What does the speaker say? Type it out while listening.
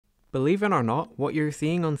Believe it or not, what you're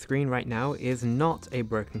seeing on screen right now is not a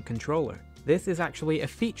broken controller. This is actually a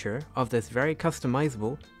feature of this very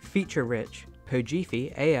customizable, feature-rich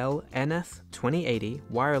Pojifi AL-NS-2080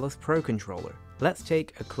 Wireless Pro controller. Let's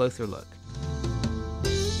take a closer look.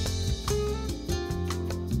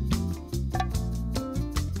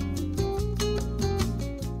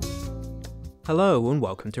 Hello and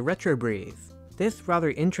welcome to Retro Breeze. This rather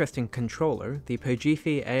interesting controller, the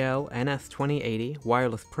Pojifi AL-NS-2080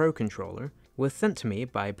 Wireless Pro controller, was sent to me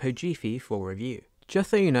by Pojifi for review. Just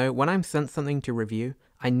so you know, when I'm sent something to review,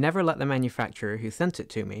 I never let the manufacturer who sent it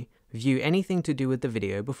to me view anything to do with the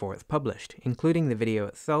video before it's published, including the video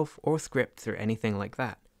itself or scripts or anything like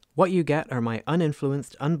that. What you get are my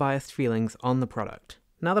uninfluenced, unbiased feelings on the product.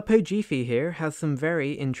 Now the Pojifi here has some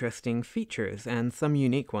very interesting features and some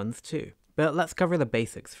unique ones too. But let's cover the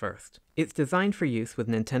basics first. It's designed for use with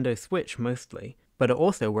Nintendo Switch mostly, but it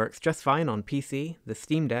also works just fine on PC, the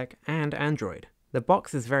Steam Deck, and Android. The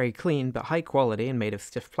box is very clean but high quality and made of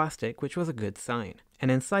stiff plastic, which was a good sign. And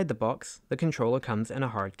inside the box, the controller comes in a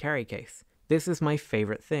hard carry case. This is my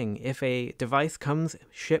favorite thing. If a device comes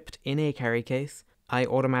shipped in a carry case, I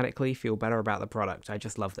automatically feel better about the product. I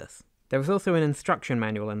just love this. There was also an instruction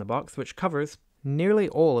manual in the box which covers nearly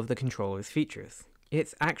all of the controller's features.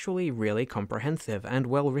 It's actually really comprehensive and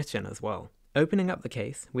well written as well. Opening up the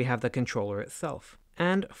case, we have the controller itself,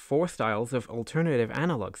 and 4 styles of alternative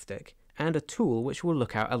analog stick, and a tool which we'll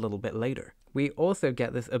look at a little bit later. We also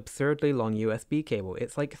get this absurdly long USB cable.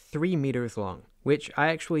 It's like 3 meters long, which I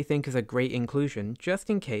actually think is a great inclusion just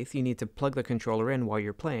in case you need to plug the controller in while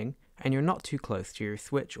you're playing and you're not too close to your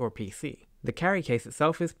Switch or PC. The carry case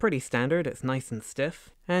itself is pretty standard, it's nice and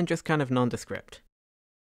stiff, and just kind of nondescript.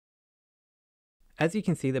 As you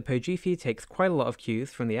can see, the Pojifi takes quite a lot of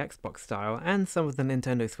cues from the Xbox style and some of the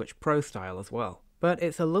Nintendo Switch Pro style as well. But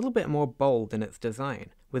it's a little bit more bold in its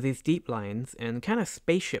design, with these deep lines and kind of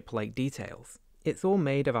spaceship-like details. It's all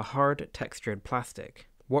made of a hard, textured plastic.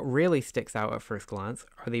 What really sticks out at first glance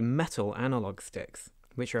are the metal analog sticks,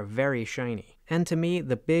 which are very shiny. And to me,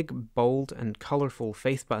 the big, bold, and colorful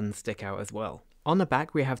face buttons stick out as well. On the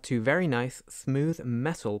back, we have 2 very nice, smooth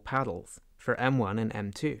metal paddles for M1 and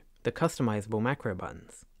M2. The customizable macro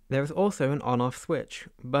buttons. There's also an on-off switch,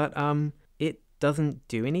 but it doesn't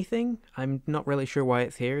do anything. I'm not really sure why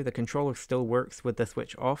it's here. The controller still works with the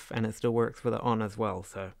switch off, and it still works with it on as well,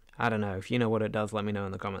 so I don't know. If you know what it does, let me know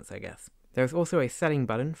in the comments, I guess. There's also a setting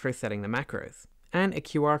button for setting the macros, and a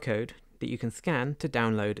QR code that you can scan to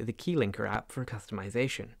download the Keylinker app for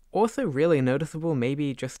customization. Also really noticeable,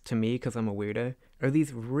 maybe just to me because I'm a weirdo, are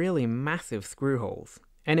these really massive screw holes.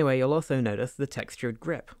 Anyway, you'll also notice the textured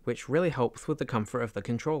grip, which really helps with the comfort of the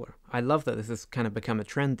controller. I love that this has kind of become a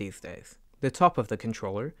trend these days. The top of the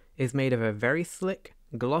controller is made of a very slick,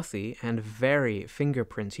 glossy, and very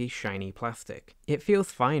fingerprinty shiny plastic. It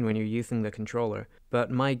feels fine when you're using the controller,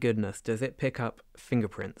 but my goodness, does it pick up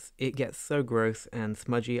fingerprints. It gets so gross and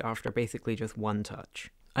smudgy after basically just one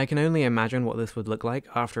touch. I can only imagine what this would look like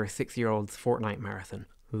after a 6-year-old's Fortnite marathon.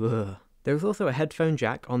 Ugh. There's also a headphone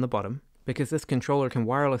jack on the bottom, because this controller can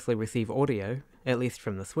wirelessly receive audio, at least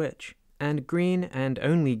from the Switch, and green and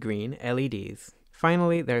only green LEDs.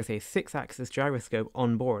 Finally, there's a 6-axis gyroscope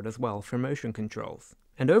on board as well for motion controls.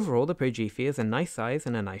 And overall, the Pojifi is a nice size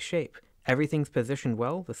and a nice shape. Everything's positioned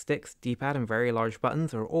well, the sticks, D-pad, and very large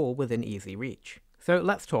buttons are all within easy reach. So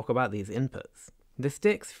let's talk about these inputs. The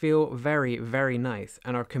sticks feel very, very nice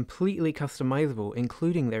and are completely customizable,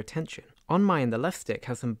 including their tension. On mine, the left stick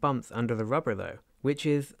has some bumps under the rubber though, which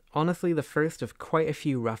is honestly the first of quite a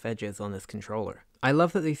few rough edges on this controller. I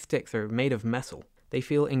love that these sticks are made of metal. They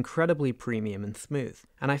feel incredibly premium and smooth,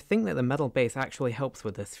 and I think that the metal base actually helps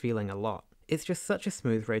with this feeling a lot. It's just such a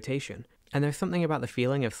smooth rotation, and there's something about the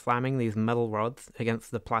feeling of slamming these metal rods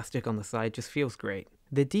against the plastic on the side just feels great.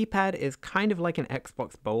 The D-pad is kind of like an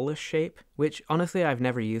Xbox Bowl-ish shape, which honestly I've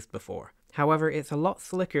never used before. However, it's a lot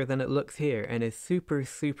slicker than it looks here and is super,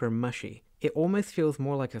 super mushy. It almost feels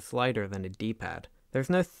more like a slider than a D-pad. There's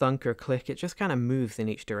no thunk or click, it just kind of moves in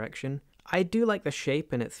each direction. I do like the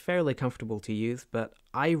shape and it's fairly comfortable to use, but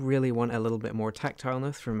I really want a little bit more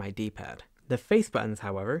tactileness from my D-pad. The face buttons,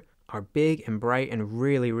 however, are big and bright and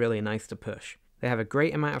really, really nice to push. They have a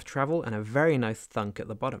great amount of travel and a very nice thunk at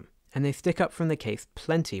the bottom. And they stick up from the case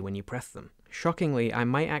plenty when you press them. Shockingly, I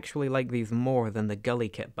might actually like these more than the Gully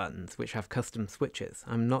Kit buttons, which have custom switches.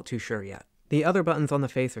 I'm not too sure yet. The other buttons on the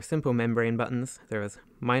face are simple membrane buttons. There is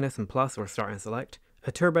minus and plus or start and select,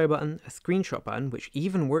 a turbo button, a screenshot button which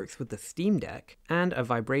even works with the Steam Deck, and a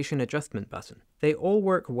vibration adjustment button. They all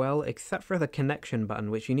work well except for the connection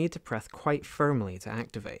button which you need to press quite firmly to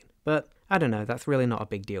activate. But I don't know, that's really not a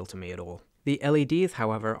big deal to me at all. The LEDs,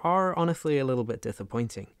 however, are honestly a little bit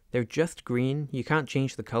disappointing. They're just green, you can't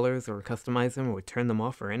change the colors or customize them or turn them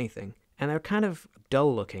off or anything, and they're kind of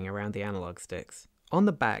dull looking around the analog sticks. On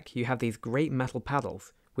the back, you have these great metal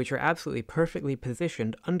paddles, which are absolutely perfectly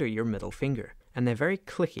positioned under your middle finger, and they're very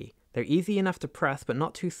clicky. They're easy enough to press, but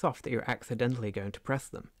not too soft that you're accidentally going to press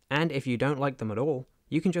them. And if you don't like them at all,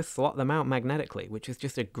 you can just slot them out magnetically, which is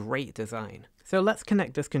just a great design. So let's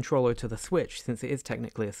connect this controller to the Switch, since it is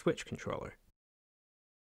technically a Switch controller.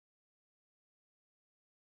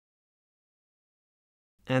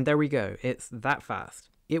 And there we go, it's that fast.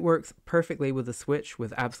 It works perfectly with the Switch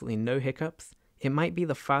with absolutely no hiccups. It might be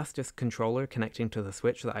the fastest controller connecting to the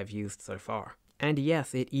Switch that I've used so far. And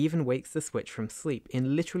yes, it even wakes the Switch from sleep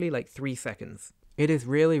in literally like 3 seconds. It is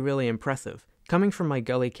really impressive, coming from my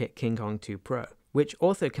Gully Kit King Kong 2 Pro, which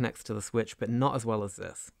also connects to the Switch but not as well as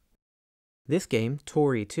this. This game,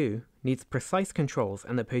 Tori 2, needs precise controls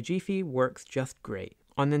and the Pojifi works just great.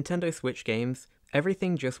 On Nintendo Switch games,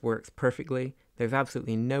 everything just works perfectly, there's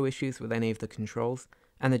absolutely no issues with any of the controls,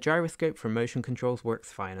 and the gyroscope for motion controls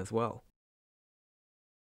works fine as well.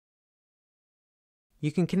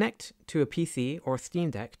 You can connect to a PC or Steam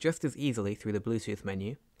Deck just as easily through the Bluetooth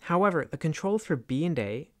menu. However, the controls for B and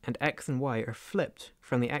A and X and Y are flipped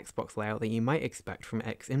from the Xbox layout that you might expect from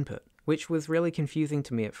X input, which was really confusing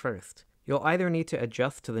to me at first. You'll either need to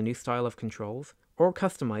adjust to the new style of controls, or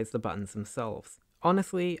customize the buttons themselves.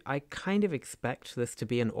 Honestly, I kind of expect this to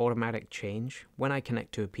be an automatic change when I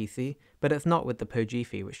connect to a PC, but it's not with the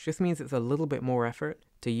Pojifi, which just means it's a little bit more effort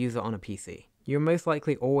to use it on a PC. You're most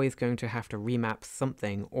likely always going to have to remap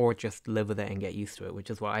something or just live with it and get used to it,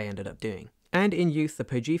 which is what I ended up doing. And in use, the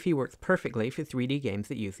Pojifi works perfectly for 3D games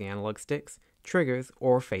that use the analog sticks, triggers,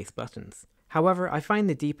 or face buttons. However, I find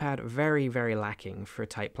the D-pad very lacking for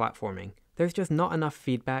tight platforming. There's just not enough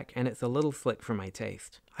feedback and it's a little slick for my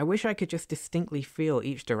taste. I wish I could just distinctly feel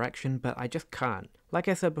each direction, but I just can't. Like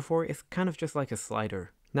I said before, it's kind of just like a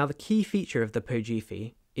slider. Now the key feature of the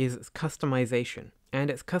Pojifi is its customization, and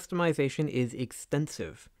its customization is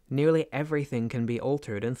extensive. Nearly everything can be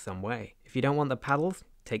altered in some way. If you don't want the paddles,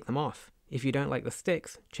 take them off. If you don't like the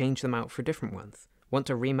sticks, change them out for different ones. Want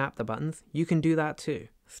to remap the buttons? You can do that too.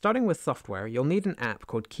 Starting with software, you'll need an app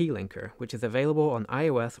called Keylinker, which is available on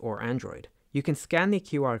iOS or Android. You can scan the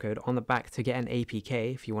QR code on the back to get an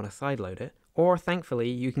APK if you want to sideload it, or thankfully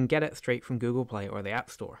you can get it straight from Google Play or the App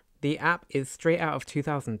Store. The app is straight out of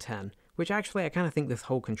 2010, which actually I kind of think this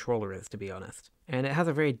whole controller is, to be honest, and it has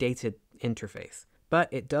a very dated interface. But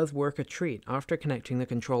it does work a treat after connecting the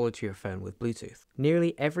controller to your phone with Bluetooth.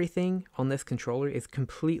 Nearly everything on this controller is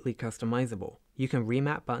completely customizable. You can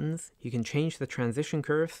remap buttons, you can change the transition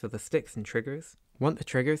curves for the sticks and triggers. Want the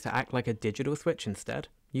triggers to act like a digital switch instead?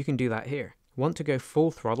 You can do that here. Want to go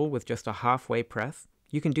full throttle with just a halfway press?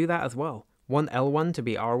 You can do that as well. Want L1 to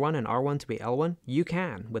be R1 and R1 to be L1? You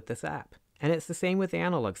can with this app. And it's the same with the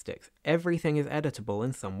analog sticks. Everything is editable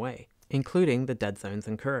in some way, including the dead zones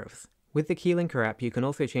and curves. With the Keylinker app, you can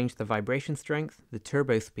also change the vibration strength, the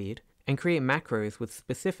turbo speed, and create macros with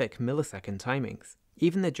specific millisecond timings.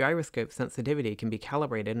 Even the gyroscope sensitivity can be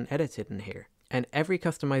calibrated and edited in here. And every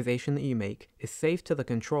customization that you make is saved to the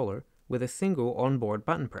controller with a single onboard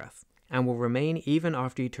button press, and will remain even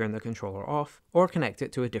after you turn the controller off or connect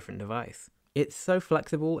it to a different device. It's so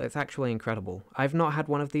flexible, it's actually incredible. I've not had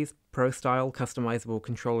one of these pro-style customizable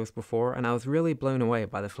controllers before, and I was really blown away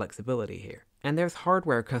by the flexibility here. And there's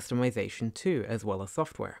hardware customization too, as well as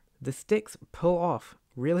software. The sticks pull off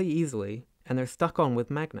really easily, and they're stuck on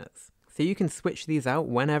with magnets. So you can switch these out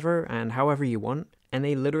whenever and however you want, and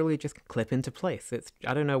they literally just clip into place.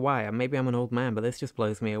 I don't know why, maybe I'm an old man, but this just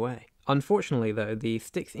blows me away. Unfortunately though, the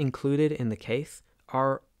sticks included in the case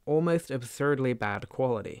are almost absurdly bad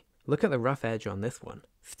quality. Look at the rough edge on this one.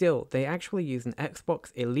 Still, they actually use an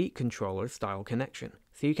Xbox Elite controller style connection,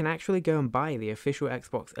 so you can actually go and buy the official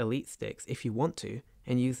Xbox Elite sticks if you want to,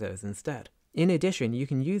 and use those instead. In addition, you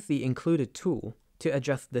can use the included tool to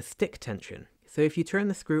adjust the stick tension. So if you turn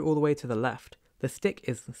the screw all the way to the left, the stick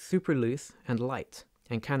is super loose and light,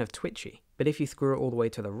 and kind of twitchy. But if you screw it all the way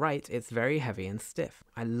to the right, it's very heavy and stiff.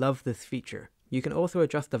 I love this feature. You can also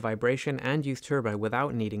adjust the vibration and use turbo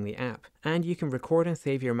without needing the app, and you can record and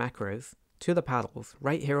save your macros to the paddles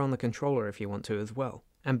right here on the controller if you want to as well.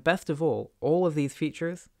 And best of all of these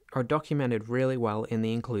features are documented really well in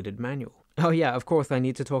the included manual. Oh yeah, of course I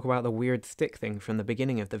need to talk about the weird stick thing from the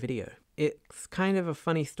beginning of the video. It's kind of a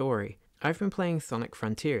funny story. I've been playing Sonic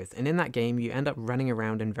Frontiers, and in that game you end up running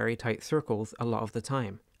around in very tight circles a lot of the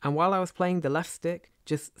time. And while I was playing, the left stick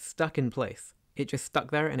just stuck in place. It just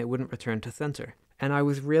stuck there and it wouldn't return to center. And I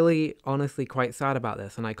was really honestly quite sad about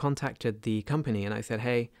this, and I contacted the company and I said,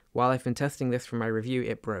 hey, while I've been testing this for my review,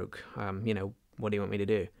 it broke. What do you want me to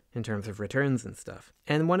do in terms of returns and stuff?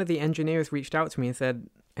 And one of the engineers reached out to me and said,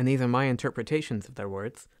 and these are my interpretations of their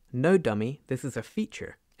words, no dummy, this is a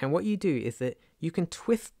feature. And what you do is that you can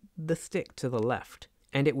twist the stick to the left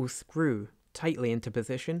and it will screw tightly into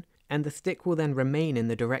position, and the stick will then remain in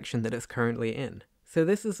the direction that it's currently in. So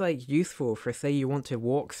this is like useful for, say, you want to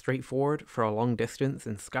walk straight forward for a long distance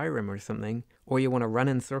in Skyrim or something, or you want to run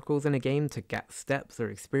in circles in a game to get steps or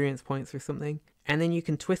experience points or something, and then you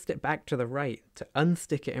can twist it back to the right to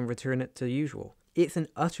unstick it and return it to usual. It's an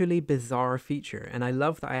utterly bizarre feature, and I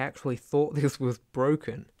love that I actually thought this was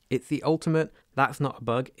broken. It's the ultimate, that's not a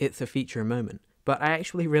bug, it's a feature moment. But I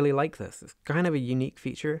actually really like this. It's kind of a unique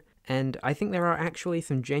feature, and I think there are actually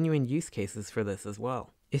some genuine use cases for this as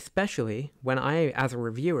well. Especially when I, as a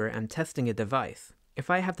reviewer, am testing a device. If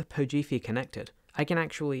I have the Pojifi connected, I can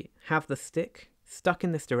actually have the stick stuck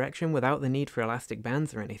in this direction without the need for elastic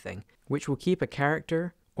bands or anything, which will keep a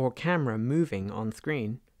character or camera moving on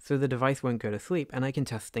screen so the device won't go to sleep, and I can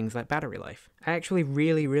test things like battery life. I actually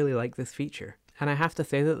really like this feature, and I have to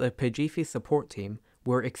say that the Pojifi support team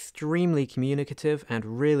were extremely communicative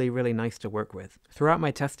and really nice to work with. Throughout my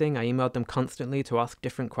testing, I emailed them constantly to ask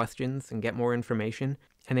different questions and get more information,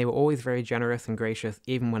 and they were always very generous and gracious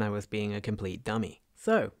even when I was being a complete dummy.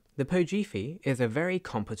 So, the Pojifi is a very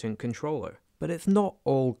competent controller, but it's not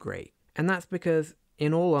all great. And that's because,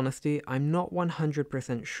 in all honesty, I'm not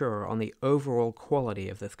 100% sure on the overall quality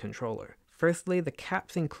of this controller. Firstly, the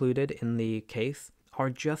caps included in the case are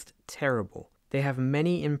just terrible. They have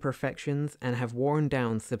many imperfections and have worn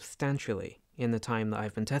down substantially in the time that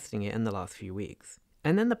I've been testing it in the last few weeks.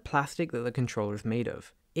 And then the plastic that the controller is made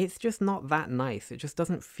of. It's just not that nice, it just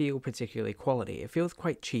doesn't feel particularly quality, it feels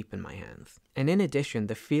quite cheap in my hands. And in addition,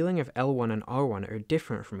 the feeling of L1 and R1 are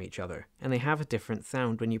different from each other, and they have a different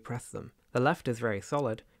sound when you press them. The left is very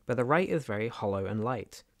solid, but the right is very hollow and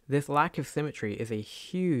light. This lack of symmetry is a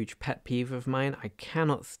huge pet peeve of mine, I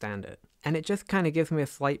cannot stand it. And it just kind of gives me a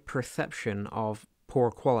slight perception of poor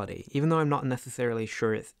quality, even though I'm not necessarily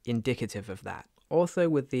sure it's indicative of that. Also,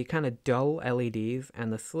 with the kind of dull LEDs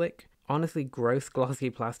and the slick, honestly gross glossy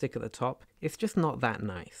plastic at the top, it's just not that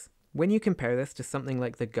nice. When you compare this to something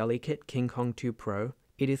like the Gully Kit King Kong 2 Pro,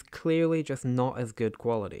 it is clearly just not as good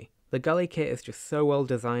quality. The Gully Kit is just so well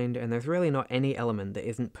designed, and there's really not any element that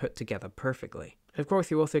isn't put together perfectly. Of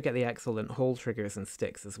course, you also get the excellent hole triggers and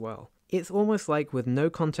sticks as well. It's almost like, with no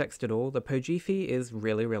context at all, the Pojifi is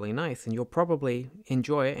really nice, and you'll probably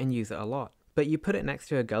enjoy it and use it a lot. But you put it next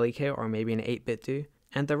to a Gully Kit or maybe an 8-bit do,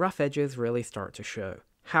 and the rough edges really start to show.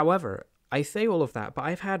 However, I say all of that, but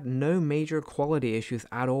I've had no major quality issues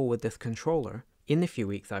at all with this controller in the few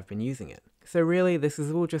weeks I've been using it. So really, this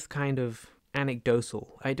is all just kind of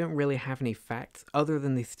anecdotal. I don't really have any facts other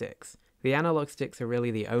than the sticks. The analog sticks are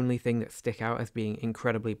really the only thing that stick out as being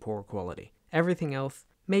incredibly poor quality. Everything else,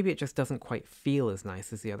 maybe it just doesn't quite feel as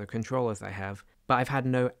nice as the other controllers I have, but I've had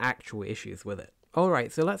no actual issues with it.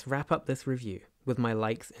 Alright, so let's wrap up this review with my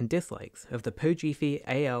likes and dislikes of the Pojifi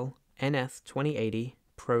AL-NS-2080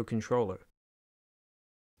 Pro controller.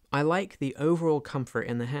 I like the overall comfort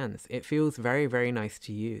in the hands. It feels very nice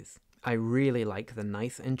to use. I really like the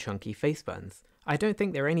nice and chunky face buttons. I don't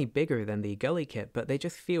think they're any bigger than the Gully Kit, but they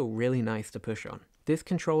just feel really nice to push on. This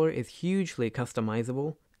controller is hugely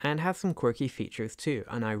customizable and has some quirky features too,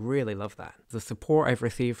 and I really love that. The support I've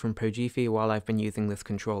received from Pojifi while I've been using this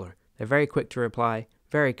controller. They're very quick to reply,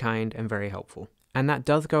 very kind, and very helpful. And that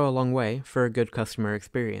does go a long way for a good customer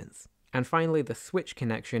experience. And finally, the Switch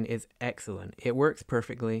connection is excellent. It works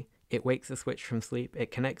perfectly, it wakes the Switch from sleep,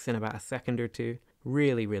 it connects in about a second or two.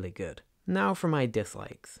 Really good. Now for my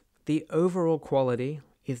dislikes. The overall quality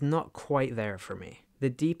is not quite there for me. The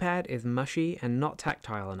D-pad is mushy and not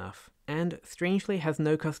tactile enough, and strangely has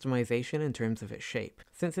no customization in terms of its shape.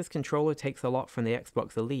 Since this controller takes a lot from the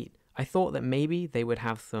Xbox Elite, I thought that maybe they would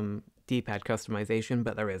have some D-pad customization,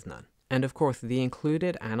 but there is none. And of course, the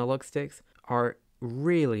included analog sticks are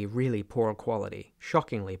really poor quality.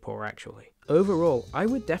 Shockingly poor, actually. Overall, I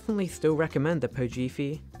would definitely still recommend the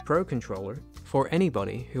Pojifi Pro controller for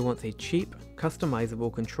anybody who wants a cheap,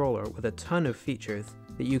 customizable controller with a ton of features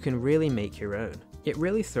that you can really make your own. It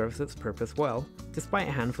really serves its purpose well, despite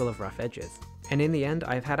a handful of rough edges. And in the end,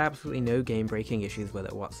 I've had absolutely no game-breaking issues with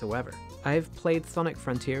it whatsoever. I've played Sonic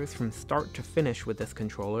Frontiers from start to finish with this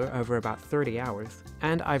controller over about 30 hours,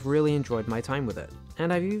 and I've really enjoyed my time with it.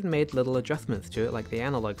 And I've even made little adjustments to it, like the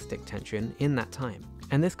analog stick tension, in that time.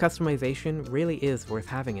 And this customization really is worth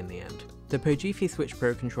having in the end. The Pojifi Switch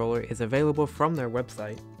Pro controller is available from their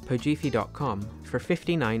website, pojifi.com, for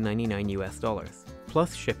 $59.99 US.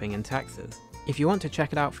 plus shipping and taxes. If you want to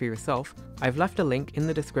check it out for yourself, I've left a link in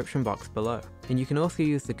the description box below, and you can also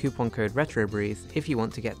use the coupon code RETROBREEZE if you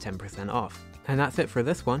want to get 10% off. And that's it for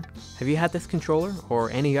this one. Have you had this controller, or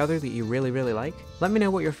any other that you really like? Let me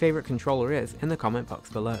know what your favorite controller is in the comment box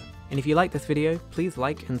below. And if you like this video, please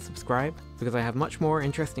like and subscribe, because I have much more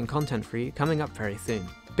interesting content for you coming up very soon.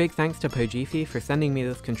 Big thanks to Pojifi for sending me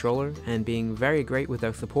this controller and being very great with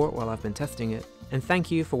their support while I've been testing it, and thank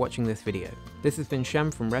you for watching this video. This has been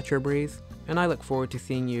Shem from RetroBreeze, and I look forward to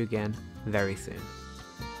seeing you again very soon.